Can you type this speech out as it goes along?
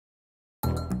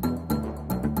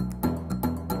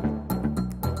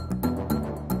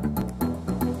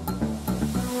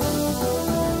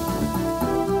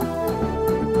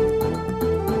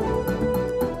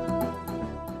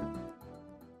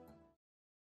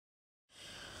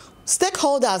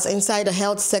Stakeholders inside the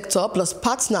health sector plus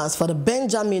partners for the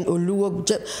Benjamin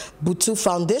Olowojebutu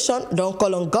Foundation don't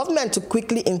call on government to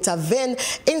quickly intervene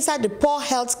inside the poor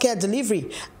healthcare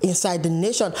delivery inside the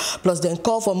nation. Plus, they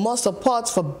call for more support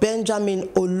for Benjamin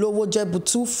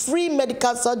Olowojebutu free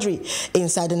medical surgery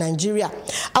inside Nigeria.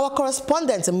 Our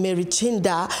correspondent Mary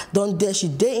Chinda don't dare she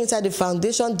day inside the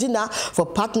foundation dinner for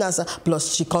partners.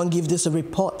 Plus, she can't give this a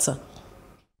report.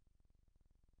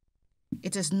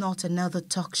 It is not another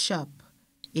talk shop.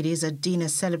 It is a dinner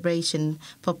celebration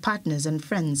for partners and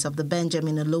friends of the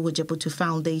Benjamin Olowojebutu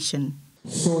Foundation.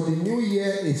 So the new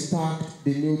year is tagged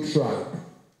the new tribe,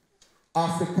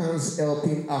 Africans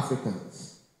Helping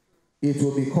Africans. It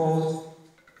will be called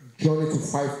Journey to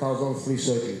 5,000 Free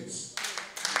Surgeries.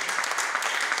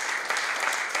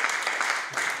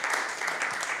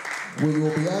 We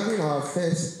will be having our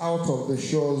first out of the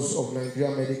shores of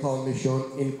Nigeria medical mission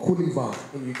in Kuliva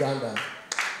in Uganda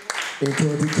in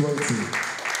 2020.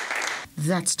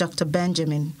 That's Dr.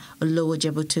 Benjamin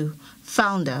Olowojebutu,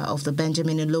 founder of the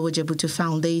Benjamin Olowojebutu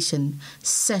Foundation,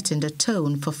 setting the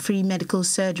tone for free medical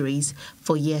surgeries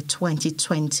for year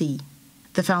 2020.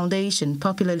 The foundation,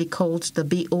 popularly called the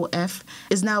BOF,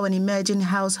 is now an emerging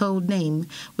household name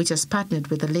which has partnered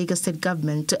with the Lagos State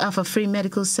government to offer free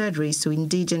medical surgeries to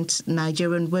indigent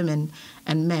Nigerian women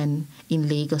and men in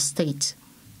Lagos State.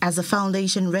 As the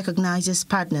foundation recognizes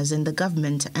partners in the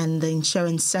government and the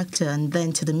insurance sector and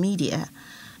then to the media,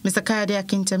 Mr. Kayode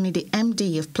Akintami, the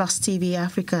MD of Plus TV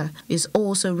Africa, is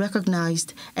also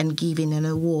recognized and given an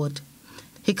award.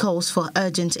 He calls for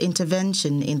urgent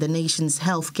intervention in the nation's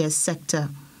healthcare sector.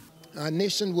 Our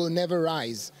nation will never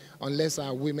rise unless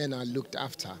our women are looked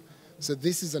after. So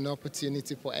this is an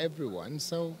opportunity for everyone.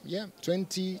 So yeah,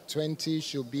 2020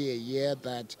 should be a year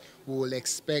that we will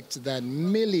expect that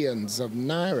millions of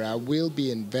naira will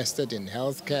be invested in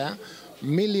healthcare.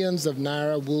 Millions of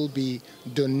naira will be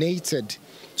donated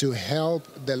to help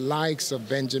the likes of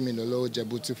Benjamin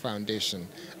Olowojebutu Foundation.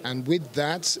 And with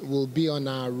that, we'll be on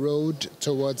our road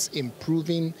towards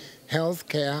improving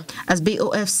healthcare. As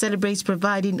BOF celebrates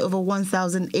providing over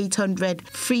 1,800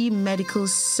 free medical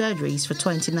surgeries for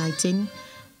 2019,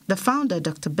 the founder,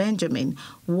 Dr. Benjamin,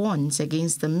 warns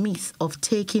against the myth of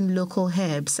taking local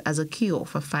herbs as a cure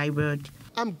for fibroid.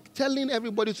 I'm telling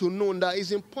everybody to know that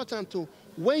it's important to,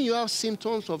 when you have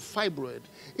symptoms of fibroid,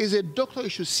 is a doctor you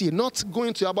should see, not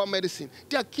going to about medicine.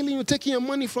 They are killing you, taking your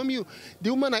money from you. The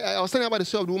woman, I was telling about the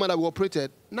story of the woman that we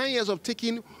operated, 9 years of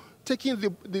taking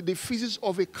the feces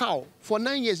of a cow for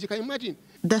 9 years, you can imagine.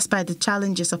 Despite the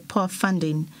challenges of poor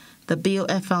funding, the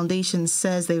BOF Foundation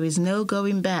says there is no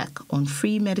going back on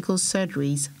free medical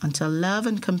surgeries until love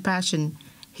and compassion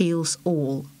heals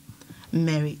all.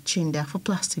 Mary Chinda for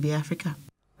Plus TV Africa.